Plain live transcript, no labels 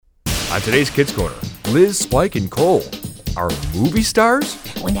On today's Kids Corner, Liz, Spike, and Cole are movie stars?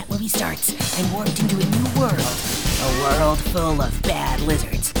 When that movie starts, I'm warped into a new world. A world full of bad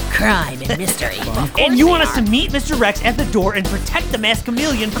lizards, crime, and mystery. And you want us to meet Mr. Rex at the door and protect the masked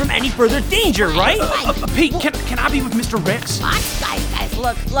chameleon from any further danger, right? Pete, can I be with Mr. Rex? What? Guys,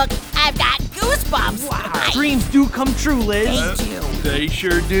 look, I've got goosebumps. Wow. Dreams do come true, Liz. They do. They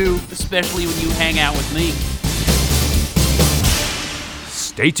sure do, especially when you hang out with me.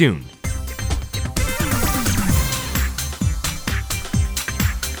 Stay tuned.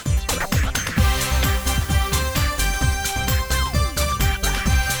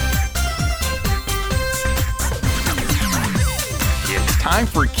 Time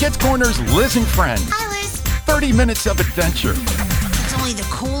for Kids Corner's Liz and Friends. Hi, Liz. 30 minutes of adventure. It's only the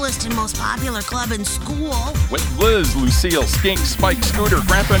coolest and most popular club in school. With Liz, Lucille, Skink, Spike, Scooter,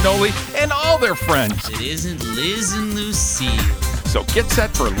 Grandpa Noli, and all their friends. It isn't Liz and Lucille. So get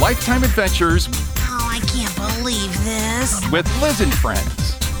set for lifetime adventures Oh, I can't believe this. with Liz and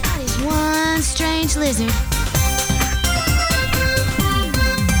Friends. That is one strange lizard.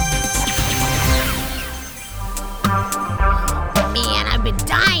 Man, I've been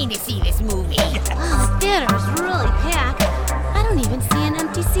dying to see this movie. The theater is really packed. I don't even see an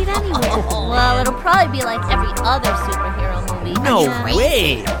empty seat anywhere. Well, it'll probably be like every other superhero movie. No Yeah.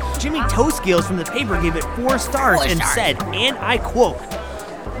 way. Jimmy Toescales from the paper gave it 4 stars Four and stars. said, and I quote,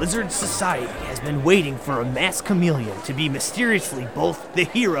 "The Lizard Society has been waiting for a masked chameleon to be mysteriously both the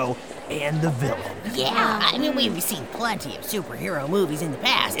hero and the villain." Yeah, I mean, we've seen plenty of superhero movies in the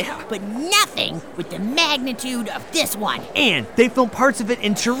past, Yeah. but nothing with the magnitude of this one. And they filmed parts of it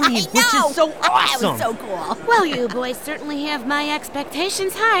in Turin, I which know! is so That awesome. was so cool. Well, you boys certainly have my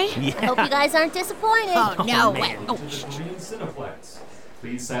expectations high. Yeah. I hope you guys aren't disappointed. Oh, no. man. Oh, Marine Cineplex.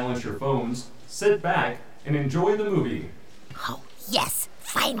 Please silence your phones, sit back, and enjoy the movie. oh, yes,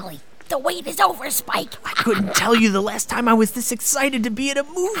 finally. The wait is over, Spike. I couldn't tell you the last time I was this excited to be at a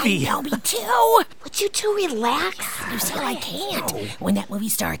movie. I know, me too. Would you two relax? Lucille, I can't. When that movie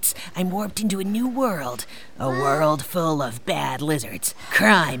starts, I'm warped into a new world. A world full of bad lizards,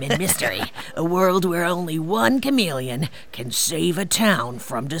 crime, and mystery. A world where only one chameleon can save a town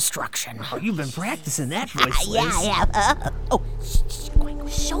from destruction. Oh, you've been practicing that voice, Liz. Yeah, I have. Oh, shh,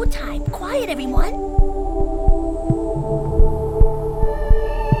 showtime. Quiet, everyone.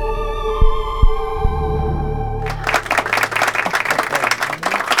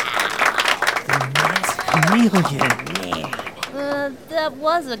 Chameleon. That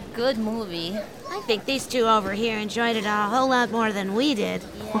was a good movie. I think these two over here enjoyed it a whole lot more than we did.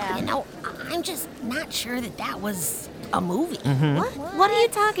 You know, I'm just not sure that was a movie. What? What are you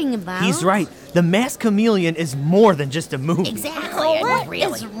talking about? He's right. The masked chameleon is more than just a movie. Exactly. and What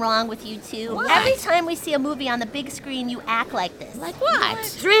really. is wrong with you two? What? Every time we see a movie on the big screen, you act like this. Like what?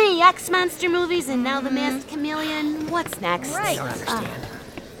 3 X-Monster movies and now the Masked Chameleon. What's next? I don't understand.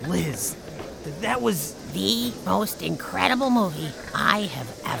 Liz, that was... The most incredible movie I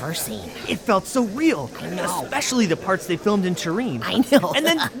have ever seen. It felt so real. I know. Especially the parts they filmed in Turin. I know. And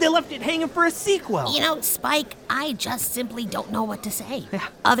then they left it hanging for a sequel. You know, Spike, I just simply don't know what to say.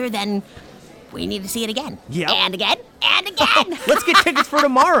 Other than, we need to see it again. Yep. And again, and again. Let's get tickets for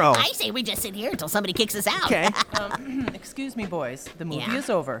tomorrow. I say we just sit here until somebody kicks us out. Okay. Excuse me, boys. The movie Yeah. is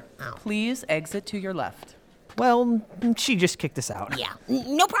over. Oh. Please exit to your left. Well, she just kicked us out. Yeah,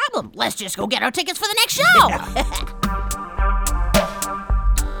 no problem. Let's just go get our tickets for the next show.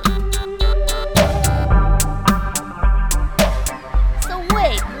 So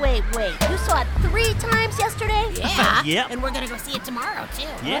wait. You saw it 3 times yesterday? Yeah. Yep. And we're gonna go see it tomorrow, too.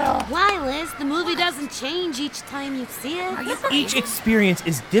 Yeah. Why, Liz? The movie doesn't change each time you see it. Are you Each experience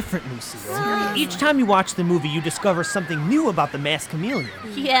is different, Lucille. Each time you watch the movie, you discover something new about the masked chameleon.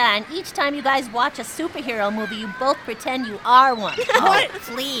 Yeah, and each time you guys watch a superhero movie, you both pretend you are one. Oh,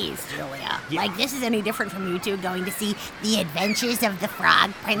 please, Julia. Like, this is any different from you two going to see The Adventures of the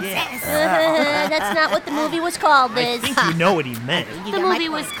Frog Princess. That's not what the movie was called, I Liz. think you know what he meant. You The get my movie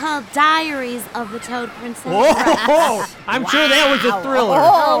was point. called Diaries of the Toad Princess. Whoa! I'm sure that was a thriller.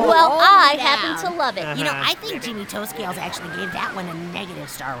 Oh, well, I down. happen to love it. You know, I think Jimmy Toescales actually gave that one a negative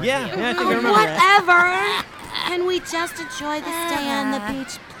star review. Yeah, I think I remember that. Whatever. Can we just enjoy the stay on the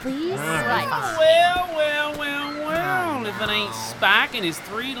beach, please? Right. Well, if it ain't Spike and his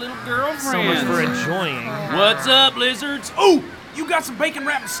 3 little girlfriends. So much for enjoying. What's up, lizards? Oh, you got some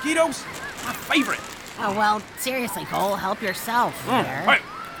bacon-wrapped mosquitoes? My favorite. Oh, well, seriously, Cole, help yourself here. Hey,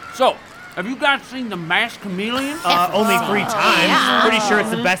 so, have you guys seen The Masked Chameleon? Only 3 times. Yeah. Pretty sure it's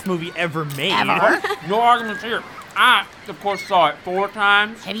the best movie ever made. No arguments here. I, of course, saw it 4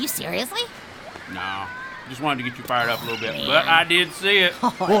 times. Have you seriously? No. Just wanted to get you fired up a little bit, but I did see it.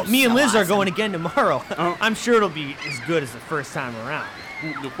 Well, me and Liz are going again tomorrow. I'm sure it'll be as good as the first time around.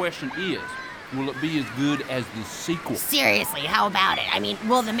 The question is, will it be as good as the sequel? Seriously, how about it? I mean,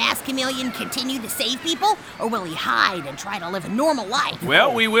 will the masked chameleon continue to save people, or will he hide and try to live a normal life?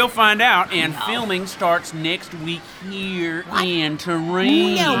 Well, we will find out, and filming starts next week here in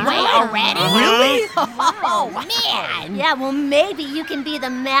Turin. No way already? Really? Oh, man. Yeah, well, maybe you can be the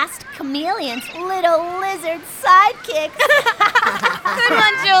masked chameleon's little lizard sidekick. Good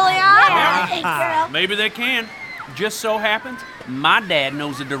one, Julia. Yeah, thanks, girl. Maybe they can. Just so happens, my dad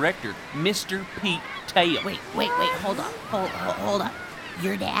knows a director, Mr. Pete Tail. Wait, hold up.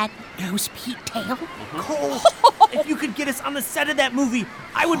 Your dad knows Pete Tail? Cole, if you could get us on the set of that movie,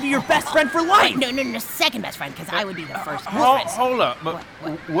 I would be your best friend for life. No, second best friend, because I would be the first best friend. Hold up, but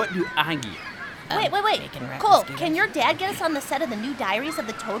what do I get? Wait. Cole, can your dad get us on the set of the new Diaries of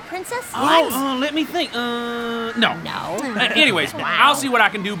the Toad Princess? Let me think. No. Anyways, I'll see what I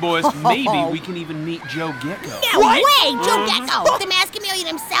can do, boys. Maybe we can even meet Joe Gecko. No way, Joe Gecko, the masked chameleon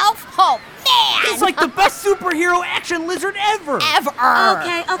himself? Oh, man. He's like the best superhero action lizard ever.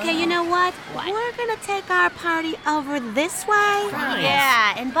 Okay, you know what? We're gonna take our party over this way.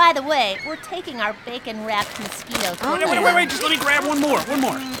 Yeah, and by the way, we're taking our bacon-wrapped mosquito. Wait, just let me grab one more.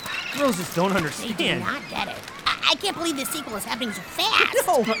 Girls just don't They understand. do not get it. I can't believe this sequel is happening so fast.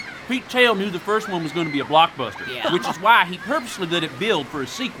 No. Pete Tail knew the first one was going to be a blockbuster, which is why he purposely let it build for a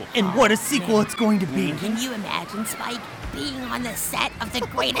sequel. And what a sequel it's going to be. Can you imagine, Spike, being on the set of the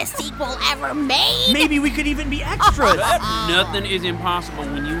greatest sequel ever made? Maybe we could even be extras. Nothing is impossible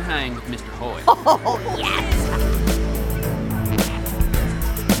when you hang with Mr. Hoy. Oh, yes.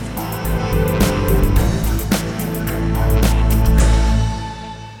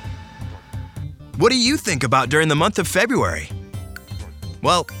 What do you think about during the month of February?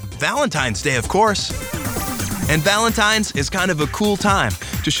 Well, Valentine's Day, of course. And Valentine's is kind of a cool time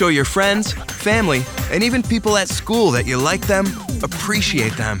to show your friends, family, and even people at school that you like them,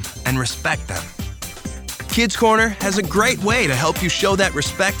 appreciate them, and respect them. Kids Corner has a great way to help you show that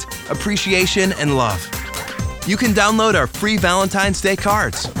respect, appreciation, and love. You can download our free Valentine's Day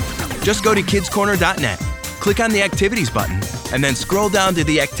cards. Just go to kidscorner.net, click on the Activities button, and then scroll down to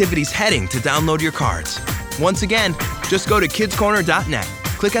the Activities heading to download your cards. Once again, just go to kidscorner.net,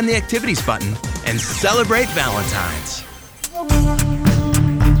 click on the Activities button, and celebrate Valentine's.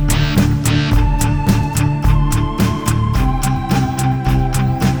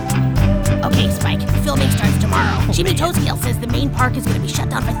 Okay, Spike, filming starts tomorrow. Jimmy Toescale says the main park is going to be shut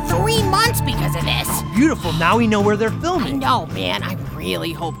down for 3 months because of this. Beautiful, now we know where they're I filming. know, man. I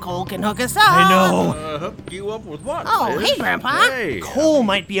really hope Cole can hook us up. I know. Hook you up with what? Oh, Liz? hey, Grandpa. Hey. Cole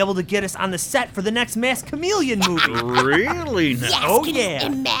might be able to get us on the set for the next Masked Chameleon movie. Really? Yes, Oh, can yeah.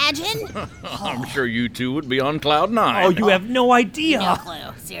 you imagine? I'm sure you two would be on cloud nine. Oh, you have no idea. No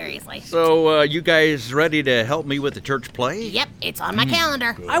clue, seriously. So, you guys ready to help me with the church play? Yep, it's on my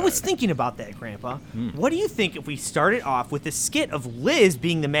calendar. I was thinking about that, Grandpa. What do you think if we started off with a skit of Liz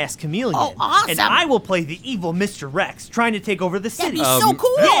being the Masked Chameleon? Oh, awesome. And I will play the evil Mr. Rex trying to take over the That'd city. be so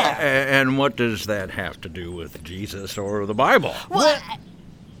cool. Yeah. And what does that have to do with Jesus or the Bible? Well,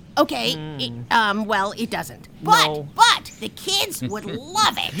 okay, well, it doesn't. But the kids would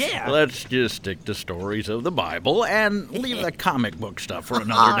love it. Yeah. Let's just stick to stories of the Bible and leave the comic book stuff for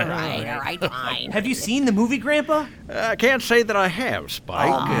another day. All right, fine. Have you seen the movie, Grandpa? I can't say that I have,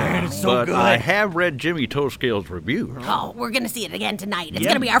 Spike. Oh, man, it's so but good. I have read Jimmy Toescale's review. Oh, we're going to see it again tonight. It's Yep.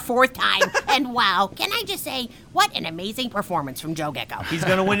 going to be our 4th time. And wow, can I just say, what an amazing performance from Joe Gecko. He's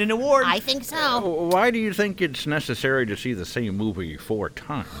going to win an award. I think so. Why do you think it's necessary to see the same movie 4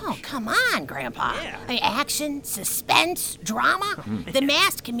 times? Oh, come on, Grandpa. I mean, action, suspense, drama. The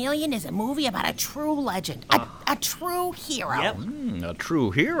Masked Chameleon is a movie about a true legend, a true hero. Yep. A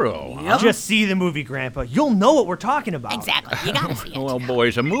true hero. Huh? Just see the movie, Grandpa. You'll know what we're talking about. Exactly. You gotta see it. Well,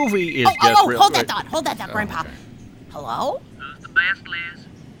 boys, a movie is Hold that thought. Hold that thought, Grandpa. Hello? Who's the best, Liz?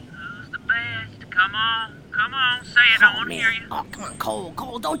 Who's the best? Come on, say it. I want to hear you. Oh, come on,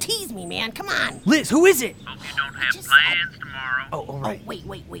 Cole, don't tease me, man. Come on. Liz, who is it? Hope you don't have plans tomorrow. Oh, all right. Oh,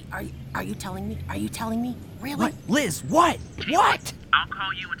 wait. Are you telling me? Are you telling me? Really? What? Liz, what? What? I'll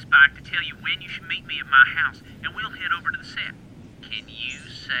call you and Spike to tell you when you should meet me at my house, and we'll head over to the set. Can you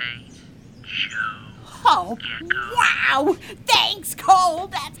say Joe? Oh, wow! Thanks, Cole.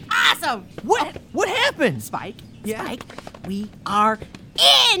 That's awesome. What happened? Spike? Yeah? Spike, we are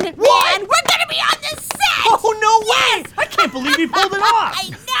in, man! We're gonna be on the set! Oh, no way! I can't believe he pulled it off! I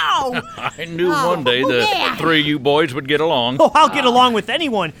know! I knew one day the three of you boys would get along. Oh, I'll get along with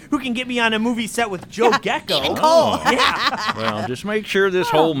anyone who can get me on a movie set with Joe Gecko. Even Cole. Yeah. Well, just make sure this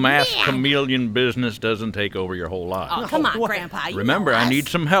whole masked chameleon business doesn't take over your whole life. Oh, come on, Grandpa. You Remember, know I us. need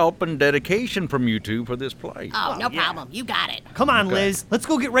some help and dedication from you two for this play. Oh, no problem. You got it. Come on, Liz. Let's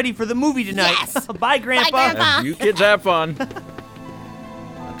go get ready for the movie tonight. Yes. Bye, Grandpa. Bye, Grandpa. You kids have fun.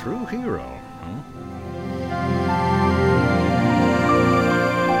 A true hero,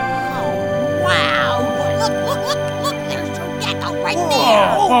 Wow. Look, there's Joe Gecko right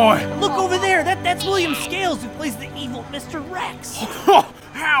there. Oh, boy. Look over there. That's William Scales, who plays the evil Mr. Rex.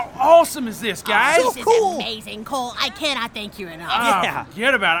 How awesome is this, guys? This is amazing, Cole. I cannot thank you enough. Yeah.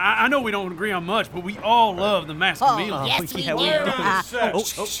 Forget about it. I know we don't agree on much, but we all love the masked chameleon. Yes, we yeah, do. we do.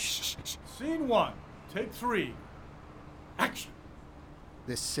 Scene 1, take 3. Action.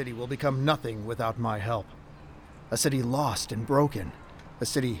 This city will become nothing without my help. A city lost and broken. A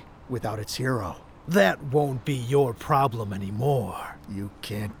city without its hero. That won't be your problem anymore. You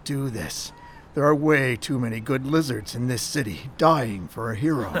can't do this. There are way too many good lizards in this city dying for a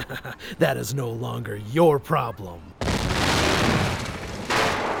hero. That is no longer your problem.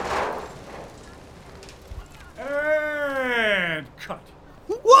 And cut.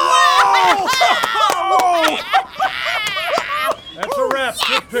 Whoa! That's a wrap.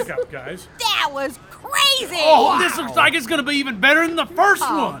 Good pickup, guys. That was crazy. Oh, this looks like it's going to be even better than the first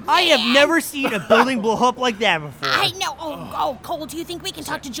one. I have never seen a building blow up like that before. I know. Oh, Cole, do you think we can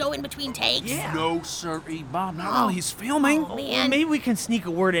talk to Joe in between takes? Yeah. No, sir, Bob. Not while he's filming. Oh, man. Maybe we can sneak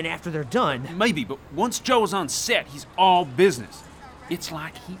a word in after they're done. Maybe, but once Joe is on set, he's all business. It's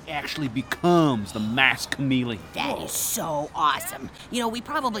like he actually becomes the masked chameleon. That is so awesome. You know, we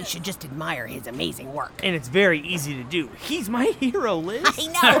probably should just admire his amazing work. And it's very easy to do. He's my hero, Liz. I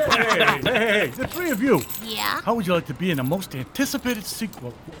know. Hey, the three of you. Yeah? How would you like to be in the most anticipated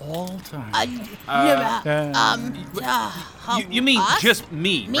sequel of all time? You mean us? just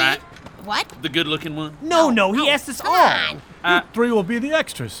me, Me? right? What? The good-looking one? No, he asked us Come all. on. You three will be the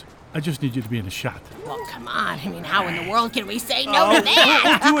extras. I just need you to be in the shot. Well, come on. I mean, how in the world can we say no to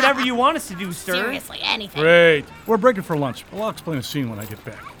that? Do whatever you want us to do, sir. Seriously, anything. Great. We're breaking for lunch. Well, I'll explain the scene when I get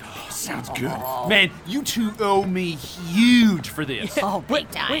back. Sounds good. Man, you two owe me huge for this. Oh,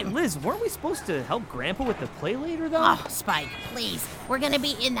 big time. Wait, Liz, weren't we supposed to help Grandpa with the play later, though? Oh, Spike, please. We're gonna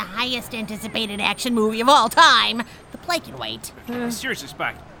be in the highest anticipated action movie of all time. The play can wait. Seriously,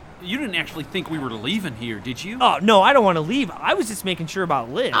 Spike, you didn't actually think we were leaving here, did you? Oh, no, I don't want to leave. I was just making sure about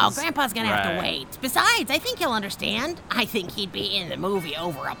Liz. Oh, Grandpa's gonna have to Right. wait. Besides, I think he'll understand. I think he'd be in the movie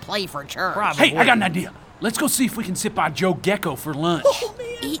over a play for church. Probably. Hey, I got an idea. Let's go see if we can sit by Joe Gecko for lunch.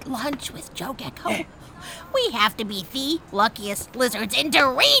 Eat lunch with Joe Gecko? We have to be the luckiest lizards in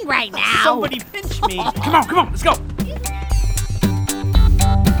Doreen right now. Somebody pinch me. Come on, let's go.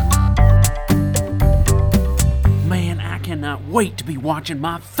 Man, I cannot wait to be watching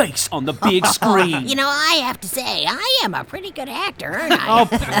my face on the big screen. You know, I have to say, I am a pretty good actor, aren't I? Oh,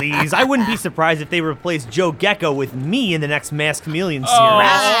 please. I wouldn't be surprised if they replaced Joe Gecko with me in the next Masked Chameleon series.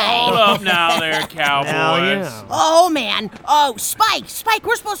 Hold up now there, cowboys. Now, yeah. Oh, man. Oh, Spike,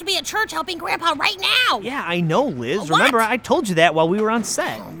 we're supposed to be at church helping Grandpa right now. Yeah, I know, Liz. What? Remember, I told you that while we were on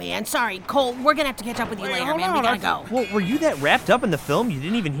set. Oh, man, sorry. Cole, we're gonna have to catch up with you later, hold man. on, We gotta go. Well, were you that wrapped up in the film you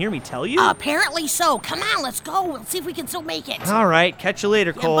didn't even hear me tell you? Apparently so. Come on, let's go. We'll see if we can still make it. All right, catch you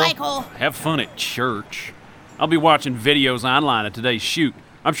later, Yeah, Cole. bye, Cole. Have fun at church. I'll be watching videos online of today's shoot.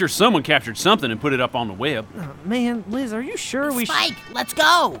 I'm sure someone captured something and put it up on the web. Man, Liz, are you sure we should? Spike, let's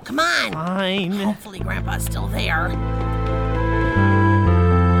go. Come on. Fine. Hopefully Grandpa's still there.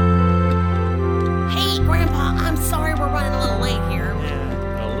 Hey, Grandpa, I'm sorry we're running a little late here.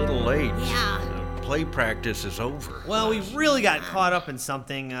 A little late. Yeah. Play practice is over. Well, we really got caught up in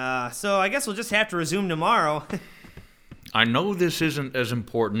something, so I guess we'll just have to resume tomorrow. I know this isn't as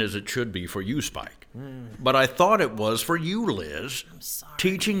important as it should be for you, Spike. But I thought it was for you, Liz. I'm sorry.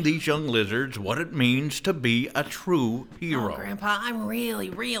 Teaching these young lizards what it means to be a true hero. Oh, Grandpa, I'm really,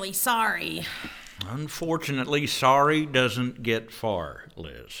 really sorry. Unfortunately, sorry doesn't get far,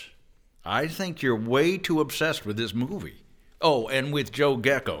 Liz. I think you're way too obsessed with this movie. Oh, and with Joe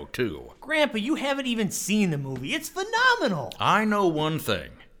Gecko, too. Grandpa, you haven't even seen the movie. It's phenomenal. I know one thing.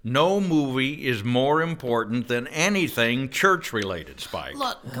 No movie is more important than anything church-related, Spike.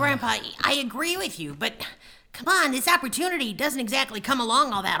 Look, Grandpa, I agree with you, but come on, this opportunity doesn't exactly come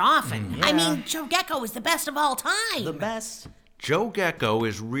along all that often. I mean, Joe Gecko is the best of all time. The best. Joe Gecko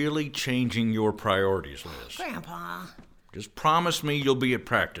is really changing your priorities, Liz. Grandpa. Just promise me you'll be at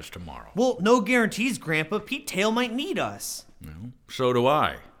practice tomorrow. Well, no guarantees, Grandpa. Pete Tail might need us. Well, so do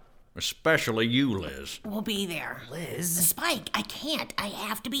I. Especially you, Liz. We'll be there. Liz? Spike, I can't. I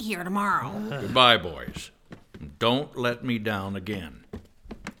have to be here tomorrow. Goodbye, boys. Don't let me down again.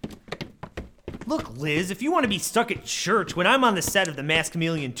 Look, Liz, if you want to be stuck at church when I'm on the set of The Masked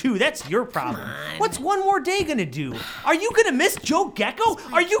Chameleon 2, that's your problem. What's one more day gonna do? Are you gonna miss Joe Gecko?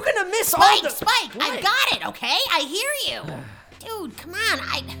 Are you gonna miss Spike, Spike, I got it, okay? I hear you. Dude, come on,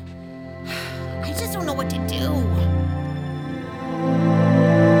 I just don't know what to do.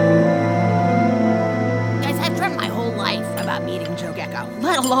 Guys, I've dreamt my whole life about meeting Joe Gecko,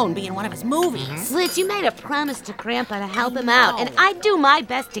 let alone be in one of his movies. Liz, you made a promise to Grandpa to help him out, and I'd do my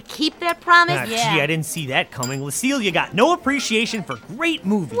best to keep that promise. Gee, I didn't see that coming. Lucille, you got no appreciation for great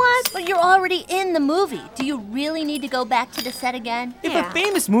movies. What? But you're already in the movie. Do you really need to go back to the set again? If a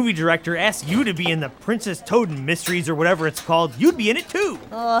famous movie director asked you to be in the Princess Toad Mysteries or whatever it's called, you'd be in it too.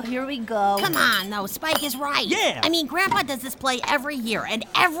 Oh, here we go. Come on, though, Spike is right. Yeah. I mean, Grandpa does this play every year, and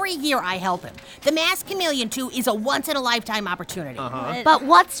every year I help him. The Masked Chameleon 2 is a once-in-a-lifetime opportunity. But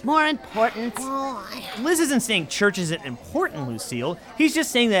what's more important? Liz isn't saying church isn't important, Lucille. He's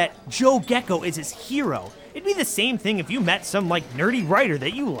just saying that Joe Gecko is his hero. It'd be the same thing if you met some, nerdy writer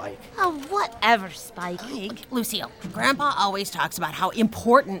that you like. Oh, whatever, Spike. Lucille, Grandpa always talks about how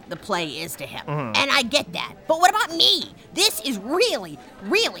important the play is to him. And I get that. But what about me? This is really,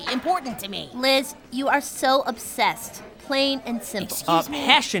 really important to me. Liz, you are so obsessed. Plain and simple. Excuse me?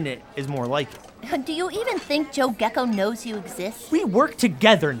 Passionate is more like it. Do you even think Joe Gecko knows you exist? We work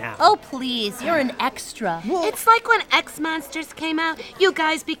together now. Oh, please, you're an extra. It's like when X-Monsters came out, you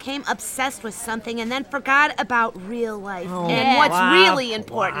guys became obsessed with something and then forgot about real life and what's really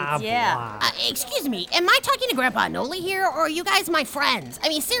important. Excuse me, am I talking to Grandpa Noli here, or are you guys my friends? I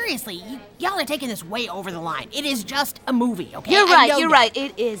mean, seriously, y'all are taking this way over the line. It is just a movie, okay? You're right.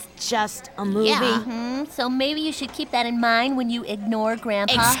 It is just a movie. Yeah. So maybe you should keep that in mind when you ignore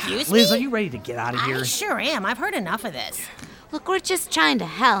Grandpa. Excuse me? Liz, are you ready to get out of here? I sure am. I've heard enough of this. Look, we're just trying to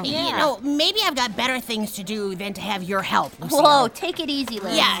help. You know, maybe I've got better things to do than to have your help, Lucille. Whoa, take it easy,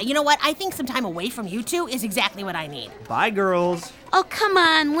 Liz. Yeah, you know what? I think some time away from you two is exactly what I need. Bye, girls. Oh, come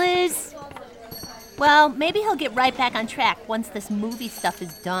on, Liz. Well, maybe he'll get right back on track once this movie stuff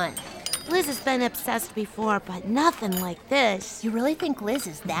is done. Liz has been obsessed before, but nothing like this. You really think Liz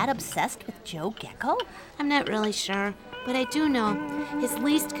is that obsessed with Joe Gecko? I'm not really sure, but I do know his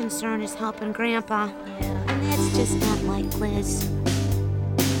least concern is helping Grandpa. And that's just not like Liz.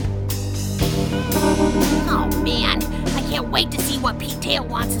 Oh, man. I can't wait to see what Pete Tail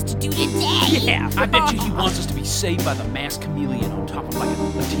wants us to do today. Yeah, I bet you he wants us to be saved by the Masked Chameleon on top of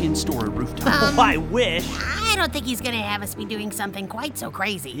a 10-story rooftop. I wish. I don't think he's going to have us be doing something quite so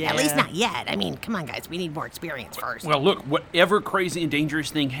crazy. At least not yet. I mean, come on, guys. We need more experience first. Well, look, whatever crazy and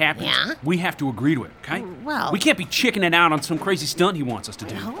dangerous thing happens, we have to agree to it, okay? Well... We can't be chickening out on some crazy stunt he wants us to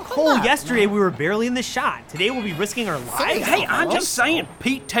do. Yesterday we were barely in the shot. Today we'll be risking our lives. Hey, I'm just saying,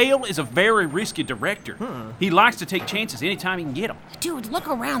 Pete Tail is a very risky director. He likes to take chances anytime he can get them. Dude, look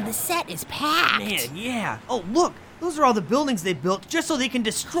around. The set is packed. Man, yeah. Oh, look. Those are all the buildings they built just so they can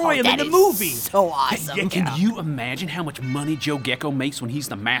destroy them in the is movie. So awesome. Can you imagine how much money Joe Gecko makes when he's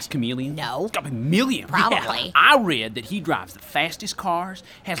the Masked Chameleon? No. It's got to be millions. Probably. Yeah. I read that he drives the fastest cars,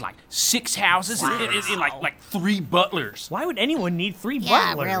 has 6 houses, and like 3 butlers. Why would anyone need 3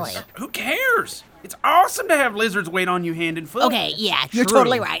 Yeah, butlers? really. Who cares? It's awesome to have lizards wait on you hand and foot. Okay, yeah, you're True.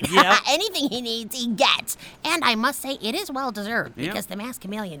 totally right. Yep. Anything he needs, he gets. And I must say, it is well-deserved, Yep. because the Masked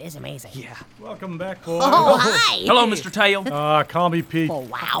Chameleon is amazing. Yeah. Welcome back, boys. Oh, hi. Hello, Mr. Tail. Call me Pete. Oh,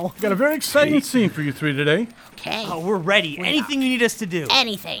 wow. Got a very exciting scene for you 3 today. Okay. Oh, we're ready. Anything you need us to do.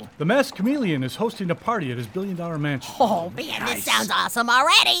 Anything. The Masked Chameleon is hosting a party at his billion-dollar mansion. Oh, man, this sounds awesome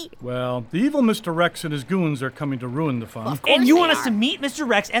already. Well, the evil Mr. Rex and his goons are coming to ruin the fun. Of course And you they want us are. to meet Mr.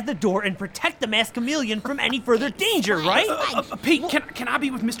 Rex at the door and protect the Masked Chameleon from any further danger, right? Pete, can I be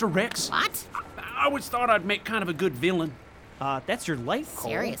with Mr. Rex? What? I always thought I'd make kind of a good villain. That's your life,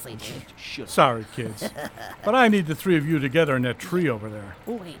 Cole. Seriously, dude. Sorry, kids. But I need the 3 of you together in that tree over there.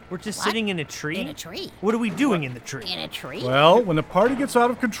 Oh, wait. We're just What? sitting in a tree? In a tree? What are we doing in the tree? In a tree? Well, when the party gets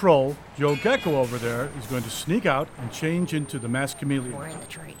out of control, Joe Gecko over there is going to sneak out and change into the Masked Chameleon. We're in the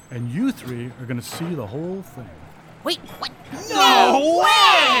tree. And you 3 are going to see the whole thing. Wait, what? No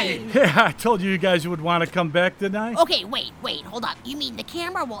way! Yeah, I told you guys would want to come back, didn't I? Okay, wait, hold up. You mean the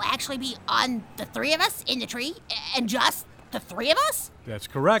camera will actually be on the 3 of us in the tree? And just the 3 of us? That's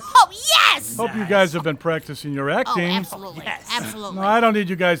correct. Oh, yes! Hope you guys have been practicing your Oh, acting. absolutely. Absolutely. No, I don't need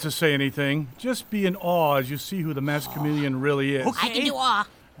you guys to say anything. Just be in awe as you see who the Masked Chameleon really is. I can do awe.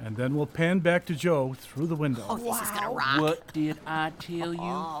 And then we'll pan back to Joe through the window. Oh, this is gonna rock. What did I tell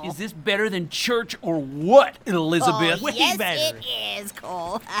you? Is this better than church or what, Elizabeth? Oh, yes, it is,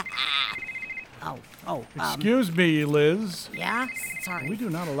 Cole. Excuse me, Liz. Yeah? Sorry. We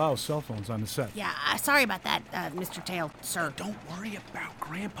do not allow cell phones on the set. Yeah, sorry about that, Mr. Tail, sir. Don't worry about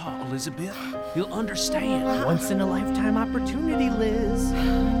Grandpa, Elizabeth. He'll understand. Once-in-a-lifetime opportunity, Liz.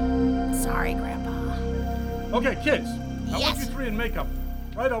 Sorry, Grandpa. Okay, kids. I want Yes. you three in makeup.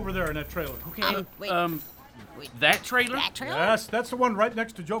 Right over there in that trailer. Okay. Wait. That trailer? That trailer? Yes, that's the one right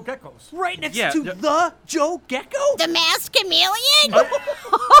next to Joe Gecko's. Right next Yeah, to the Joe Gecko? The masked chameleon?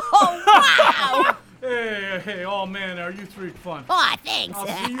 Oh, wow! Hey, oh man, are you three fun? Oh, thanks. I'll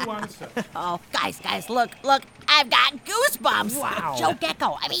see you on the set. Oh, guys, look, I've got goosebumps. Wow. Joe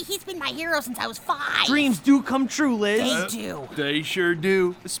Gecko, I mean, he's been my hero since I was 5. Dreams do come true, Liz. They do. They sure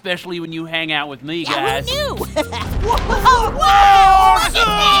do, especially when you hang out with me, Yeah, guys. we knew. Whoa! Look at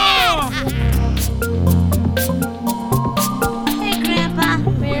that! Hey, Grandpa.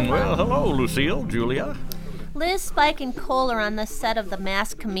 Well, hello, Lucille, Julia. Liz, Spike, and Cole are on the set of The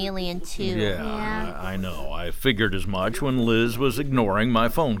Masked Chameleon, too. Yeah. I know. I figured as much when Liz was ignoring my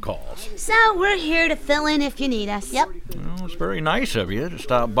phone calls. So we're here to fill in if you need us. Yep. Well, it's very nice of you to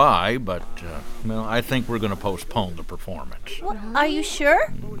stop by, but, I think we're going to postpone the performance. Well, are you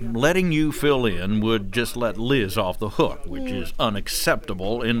sure? Letting you fill in would just let Liz off the hook, which is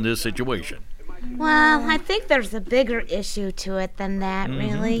unacceptable in this situation. Well, I think there's a bigger issue to it than that,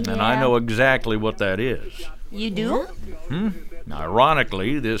 really. And I know exactly what that is. You do?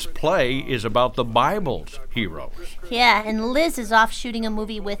 Ironically, this play is about the Bible's heroes. Yeah, and Liz is off shooting a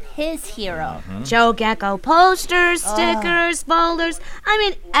movie with his hero. Joe Gecko posters, stickers, folders. I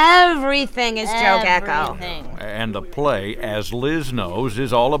mean, everything is Joe Gecko. Everything. And the play, as Liz knows,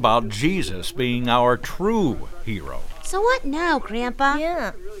 is all about Jesus being our true hero. So what now, Grandpa?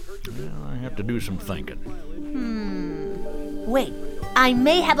 Yeah. Well, I have to do some thinking. Wait, I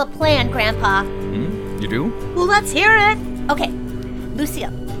may have a plan, Grandpa. You do? Well, let's hear it. Okay,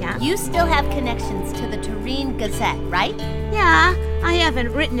 Lucille. Yeah? You still have connections to the Turin Gazette, right? Yeah, I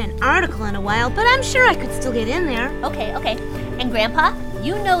haven't written an article in a while, but I'm sure I could still get in there. Okay. And Grandpa,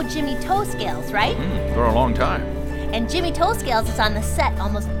 you know Jimmy Toescales, right? For a long time. And Jimmy Toescales is on the set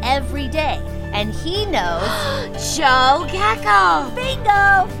almost every day. And he knows... Joe Gecko!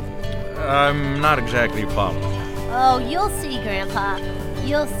 Bingo! I'm not exactly following. Oh, you'll see, Grandpa.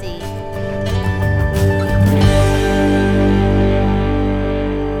 You'll see.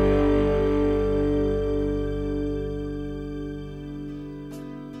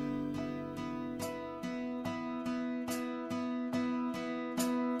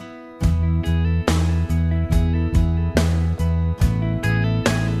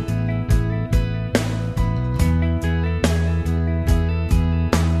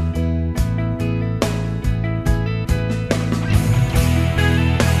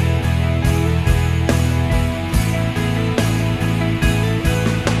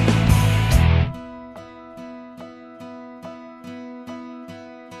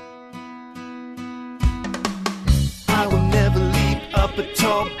 I will never leap up a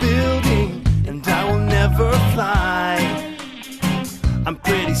tall building, and I will never fly. I'm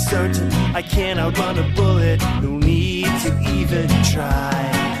pretty certain I can't outrun a bullet, no need to even try.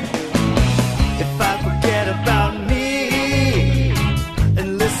 If I forget about me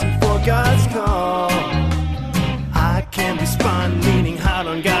and listen for God's call, I can respond leaning hard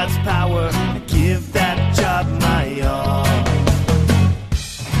on God's power and give that job my all.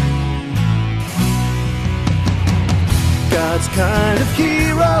 God's kind of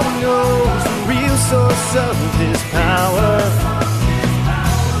hero knows the real source of his power.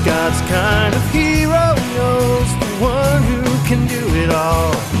 God's kind of hero knows the one who can do it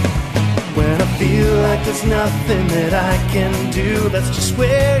all. When I feel like there's nothing that I can do, that's just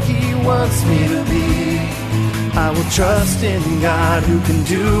where he wants me to be. I will trust in God who can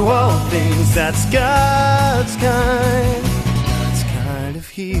do all things. That's God's kind of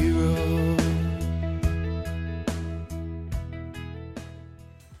hero.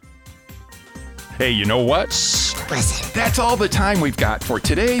 Hey, you know what? Listen. That's all the time we've got for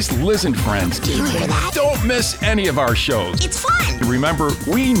today's Liz and Friends. Do you hear that? Don't miss any of our shows. It's fun. Remember,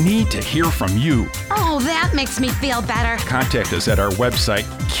 we need to hear from you. Oh, that makes me feel better. Contact us at our website,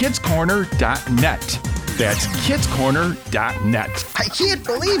 kidscorner.net. That's kidscorner.net. I can't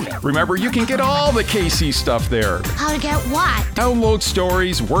believe it. Remember, you can get all the KC stuff there. How to get what? Download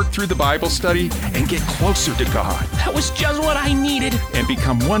stories, work through the Bible study, and get closer to God. That was just what I needed. And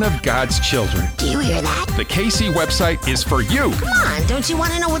become one of God's children. Do you hear that? The KC website is for you. Come on, don't you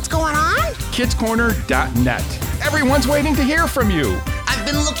want to know what's going on? kidscorner.net. Everyone's waiting to hear from you. I've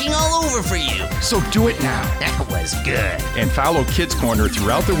been looking all over for you. So do it now. That was good. And follow Kids Corner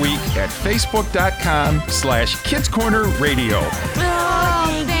throughout the week at facebook.com/Kids Corner Radio.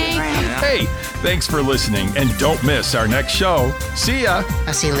 Oh, thank you. Hey, thanks for listening, and don't miss our next show. See ya.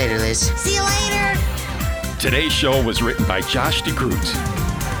 I'll see you later, Liz. See you later. Today's show was written by Josh DeGroot.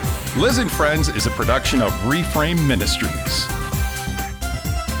 Liz and Friends is a production of Reframe Ministries.